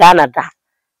ba Ghana da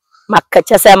maka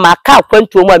chese maka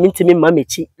akwantu mu a mintimi mma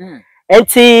mechi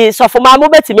enti sofo maame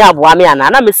obetimi aboa me ana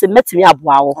na me se metimi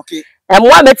aboa wo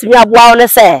emwa metimi aboa wo ne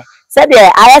se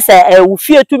de ayese wo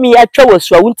fie tumi atwa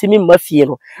wasu a wuntimi mma fie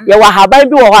no ye wa haban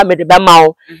bi wo ho a me de be ma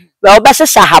wo we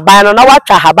obehye haban no na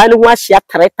watwa haban no ho ahia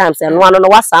 3 times eno ano no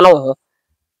wasa no ho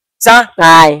sa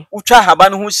utwa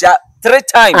haban no ho ahia 3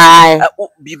 times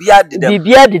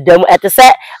bibia didam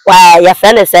etese wa ya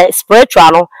fene se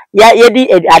spiritual no ye di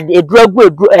eduragu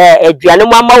aduane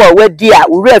mu ama wa wadi a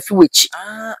wura afi wechi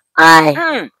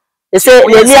ese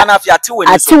ni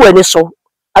ati wani so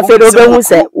afi do be hu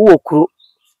se wo kuro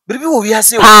bibi wo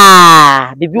wiase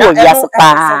bibi wo wiase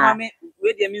pa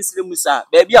we dey mean sire musa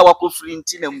baby a wakofri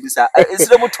nti na mbusa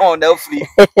esire mu ton na ofri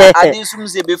ade sum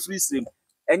se be free sire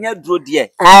enya duro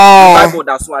de bible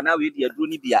da so na we dey duro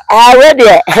ni bia we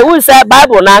dey hu say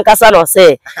bible na nkasa no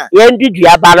say ye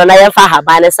ndudua ba no na ye fa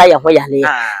haban ne sa ye ho yale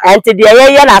enti de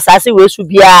ye na asase we su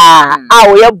bia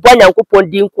wo ye bo nyankopon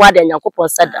di nko ade nyankopon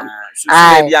sadam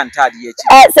bia ntade ye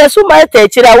chi se su ma ta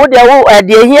chira wo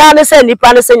de hia ne se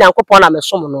nipa ne se nyankopon na me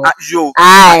som no yo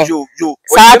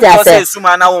sa ta se su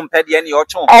ma na wo mpede ne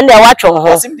otwon ene watwon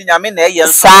ho sim di nyame na ye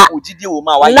nso ugidi wo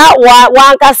ma wa na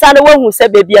wa nkasa ne wo se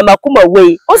bebia makuma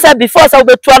wei o say before say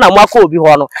obetua na mwaka obi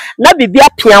ho no na bibia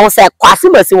pia wo say kwase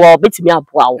masi wo betimi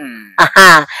aboa wo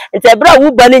ente bra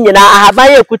wo ba ne nyina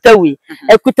ahaban ekuta wi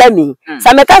ekuta mi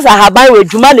sa meka sa ahaban we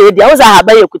dwuma na edi wo sa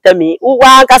ahaban ekuta mi wo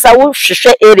ankasa wo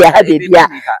hwehwe area ha bebia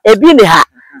ebi ni ha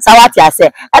sa wati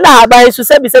ase ana ahaban su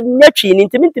se bi se nyatwi ni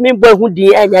ntimi mbo hu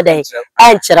din enya den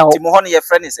enkyere wo timo ho no ye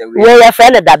friend is we ye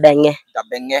friend da benye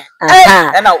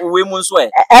ena we mu nso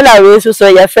ena we so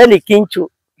ye friend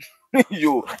kinchu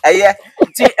yo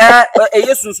ti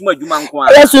sunsun adwuma nko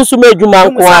a sunsun adwuma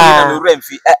nko a no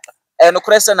remfi no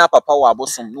krese na papa wa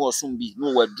abosom no osum bi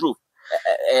no wadro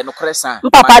no krese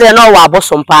papa de no wa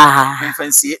abosom pa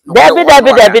mfansie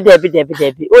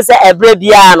debi o se ebre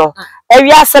bia no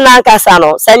ewiase na nkasa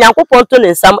no se nyankopon to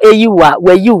ne nsam eyiwa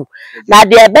wayiw na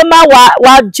de ebema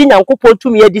wa gi nyankopon to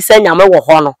me edi se nyame wo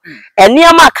ho no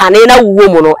eniama kane na wuwo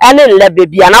mu no ene nle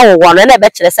bebia na wo no na ebe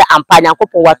kire se ampa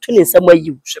nyankopon wa to ne nsam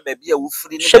ayiw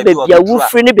hwe bebia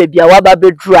wufri ne bebia wa ba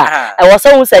bedura e wo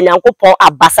se hu se nyankopon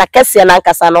abasa kese na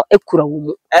nkasa no ekura wo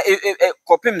mu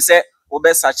kopim se wo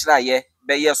be sachira ye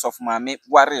be ye sofu maame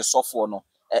ware sofo no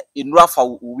enura fa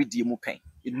wo widi mu pen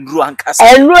enuru ankasa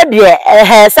enuru de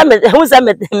se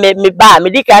me ba me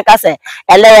dika ankasa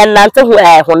ele ye nante hu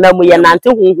honam ye nante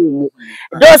hu mu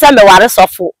do se me ware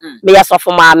sofo me ye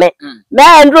sofo maame me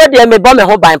enuru de me bo me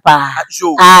ho ban pa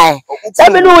se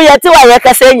me nu ye ti wa ye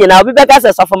kasa nyina obi be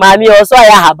kasa sofo maame o so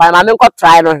ya ha ban maame nko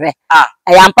try no hwe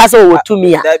ya mpasa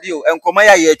Wontumi a da bi o enkoma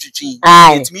ya ye twitwi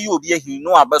etimi ye obi ahin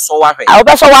no abeso wa hwe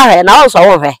obeso wa hwe na won so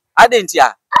wo hwe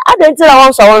adentia na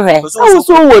won so wo hwe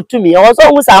Owusu Wontumi o so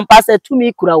wu sampasa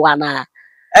tumi kura wana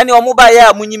eni omo ba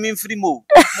ya munyimi mfiri mo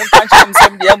mun kancha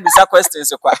msem de ambusa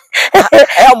questions kwa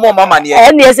mo mama ne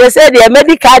eni esese de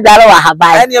medical dara wa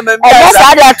habai eni me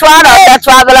sa de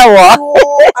travel wo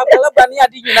abala bani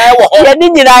adi nyina ye wo ye ni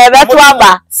nyina ye beto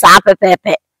aba sa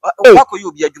pepepe Wako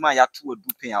you be adwuma ya to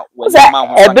adupin a wo ma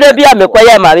ho ebre bia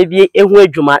mekoye ma be ehu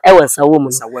adwuma e wonsa wo mu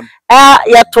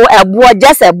ya to ebo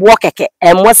just ebo keke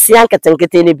emo sia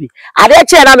nketenkete ne bi ade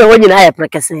che na me ho nyina ya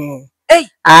prekese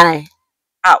ai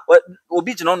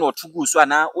obi jino no otugu so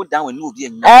ana o dan woni obi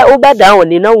anya o ba dan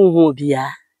woni na wo hu obi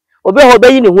a obi ho be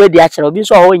yi ne hu adi a kire obi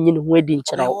so ho nyi ne hu adi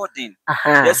nkire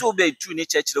aha yes obi tu ni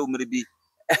chekire o mere bi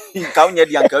ka unya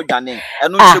di anka odwane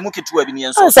eno nhemu ketu abi ne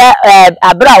enso se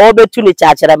abra wo betu ni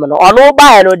chakire me no ono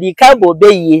ba ya no di ka bo be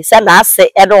yi se na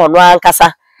ase e no ono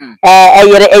ankasa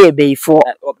eyere eye beifo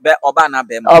oba na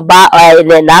be ma oba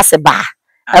na ase ba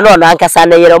e no ono ankasa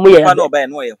na yere mu ye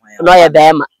no ye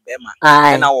be ma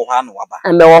na wo hwa no waba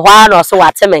me wo hwa no so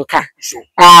wate menka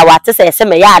wate se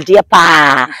me ya ade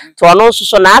pa to ono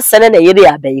nso na ase na yere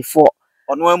ya beifo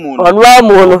onu amu no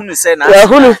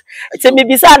hunu se mi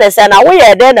bisa na se na wo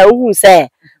ye de na hu se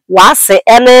wase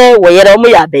ene wo yere mu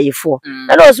ya beifo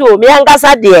na no so mi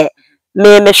ankasa de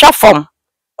me hwafom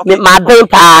me ma ben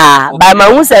pa ba ma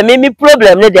hu se mi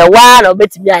problem ne de wa na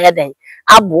obetimi aye den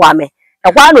aboa me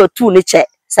e kwa na otu ni che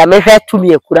se me hwe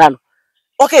tumi ekura no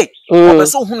okay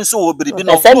obeso hunu so wo biribi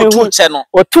no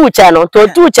otu che no to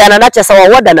otu che no na che se wo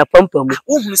woda na pampam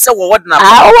wo hunu se wo woda na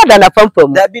wo woda na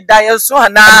pampam da bi da yeso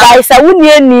ana da se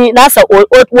wuni ani na se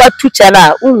watu che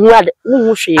na hu hwe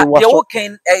wo de wo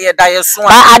ken eye da yeso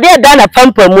ba ade da na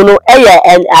pampam no eye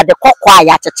ade kokwa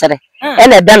ya chechere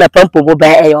ene da na pampam bo ba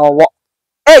eye owo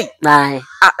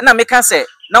na meka se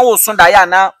na wo so da ya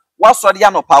na wasori ya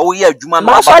no pa wo ye adwuma no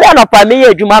ba wasori ya no pa me ye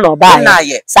adwuma no ba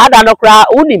ye sada no kra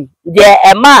unim de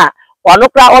ema ono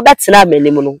kra obetena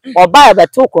manim no oba e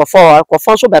beto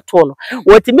krofo so beto no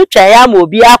wotimi twa ya ma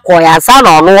obi akoya nsa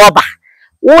na ono oba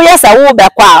wo ye se wo be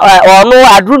kwa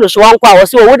ono adru no so wonkwa wo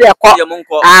se wo de ko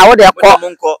wo de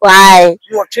ko ai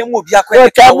wo twem obi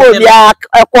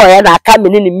akoya na aka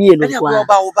meni ni mie no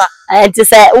kwa enti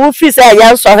se wo fi se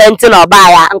ye nso hwenti na oba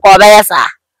ya nka oba ye sa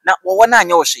na wo na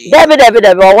anya wo hye David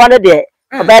wo no de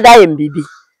obeda yem bibi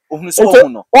ohun so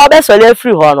ohun no wo be so le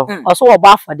free ho no oso wo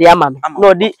ba afode ama me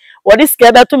no di wodi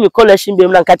ske be to me collection be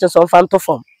mu na nka che so fanto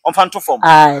form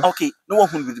okay no wo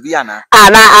hun bibi ana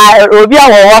na obi a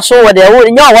wo so wo de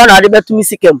nya wo na de be to me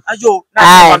sikem ayo na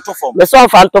fanto form me so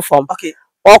fanto form okay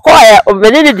okoye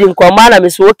obedi di nkoma na me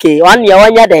so okay wan ye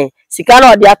wanya den sika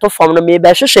na odi ato form no me be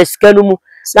hwehwe sika no mu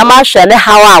na ma hwe ne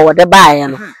hawa wo de baaye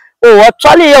no o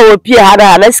tole ye o pie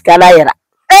hada na sika na yera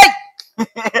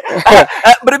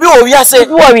bribi o wiase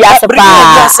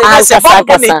pa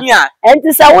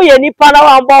enti se wo ye nipa na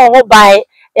wa mbo ho ban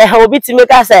obi timi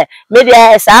ka se me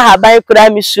de sa haban kura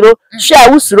mi suro hwe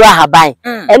awusuro haban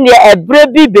ene ebre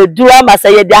bi bedu ama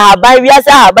se ye de haban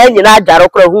wiase haban nyina adwaro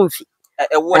kura hu mfi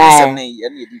ewo ne sem ne ye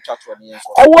ne di twato ne yenso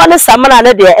ewo ne samana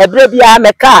ne de ebre bia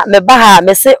meka me ba ha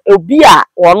me se obi a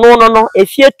wono no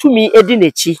efie tumi edi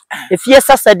nechi efie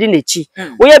sasa di nechi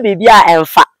wo ye bibia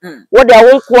emfa wo de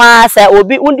wo nko se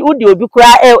obi udi obi kura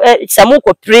se mo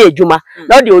ko pray adwuma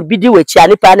na wo de obi di wachi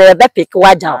anipa na be pick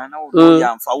waja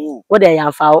wo de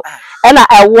yamfa wo na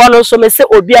ewo no so me se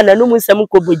obi a nanum nsem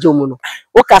ko bojomu no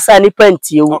wo kasa nipa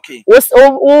ntie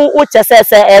wo chese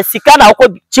se sika na wo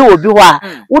chi obi ho a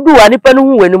wudu wa nipa no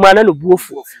hu wanu ana no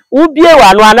buofu ubie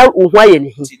wa no ana ohu aye ne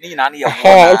hi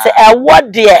nti ewo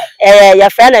de ya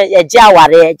fa na ya ji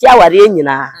aware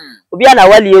nyina obi a na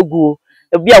wale egu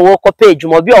obi a wo kopa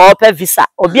adwuma obi a wo pa visa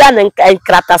obi a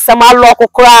nkratasem alo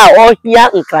kokora ohia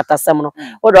nkratasem no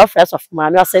wo do first of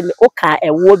maame o se o ka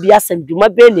ewo bi asem dwuma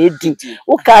be na edi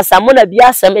o ka samona bi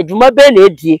asem dwuma be na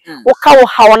edi o ka wo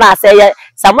hawo na ase ye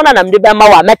samona na mde be ma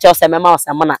wa meche o se mema o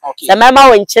samona se mema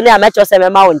wo nchene a meche o se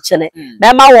mema wo nchene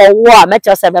mema wo wo a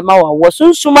meche o se mema wo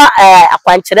sunsuma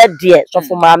akwankyere de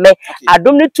sofo maame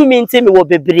adom ne tumi nti me wo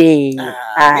bebre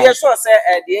ye so se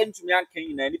de ntumi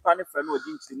ankan na nipa ne fra no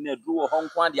odi nchim na dru wo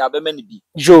nkwa de abema ne bi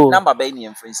number be ni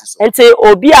inference so enti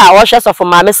obi a wo hwe sofo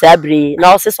maame se abre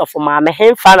na wo se sofo maame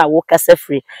hemfa na wo kasa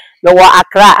free me wo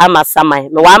Accra amasaman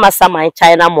me wo amasaman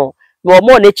China mo me wo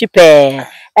mo ne chipe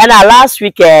and last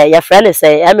week your friend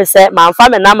say me say man fa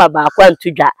me number ba kwa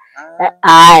ntudwa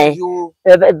ai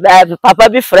papa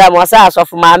bi frɛ mo say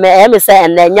asofo maame me say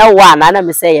enenya wa na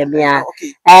me say ye mia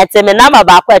te me number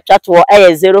ba kwa atwa to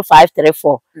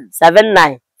 0534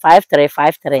 79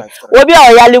 5353 obi a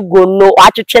oyale gonno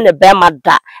atwetwe ne be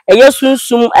mada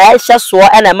sunsum hye so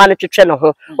na ma no twetwe ne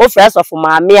ho o frɛ sofo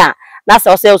maame a na se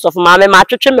o se sofo maame ma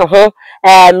twetwe me ho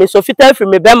me so fita firi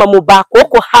me be ma mu ba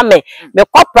koko ha me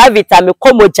ko private me ko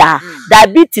moja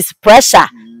diabetes pressure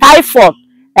typhoid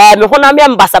me honam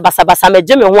me basa me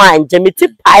gye me ho anje me ti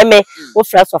pae me wo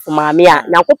fresh of maame a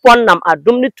Nyankopon nam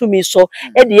adom ne tumi so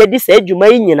e de edi sa adwuma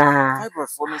yi nyina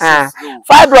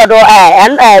fibroid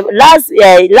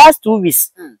last 2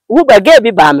 weeks wo ba ga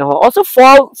bi ba me ho also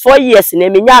 4 years na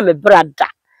me nya me brada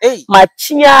ma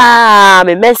chia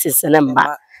me menses ne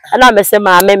mba ana me se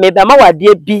maame me ba ma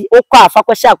wade bi okọ afa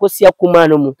kwhye akosia kuma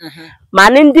no mu ma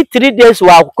ne ndi 3 days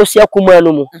wa akosia kuma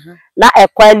no mu na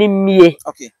ekwa ni mie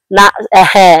na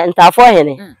ntafo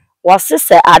hene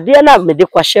wasese ade na me de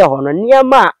kwhye ho no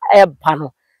niema eba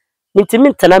no ntimi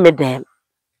ntena me dem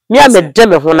me a me de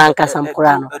me ho na nkasa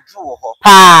mkura no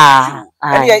pa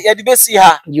ya de besi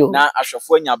ha na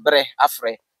ahwefo anya bre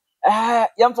afre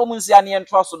yamfo munsia ne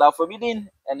ento aso da fobidin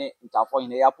ene ntafo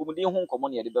hene ya pomudin ho nkomo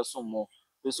ne de beso mo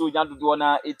beso nya dodo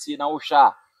na eti na wo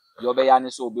hwa yo be ya ne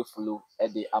so obe follow e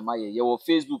de amaye ye wo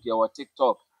Facebook ye wo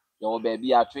TikTok ye wo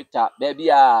baby a Twitter baby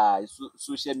a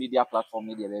social media platform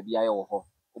media baby a ye wo ho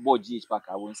obo GH pack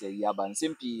a won say ya ban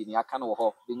sempi ne aka no wo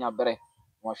ho de nya bre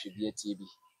mo hwe bi etie bi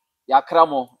ya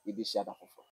kramo e bi hia da fofo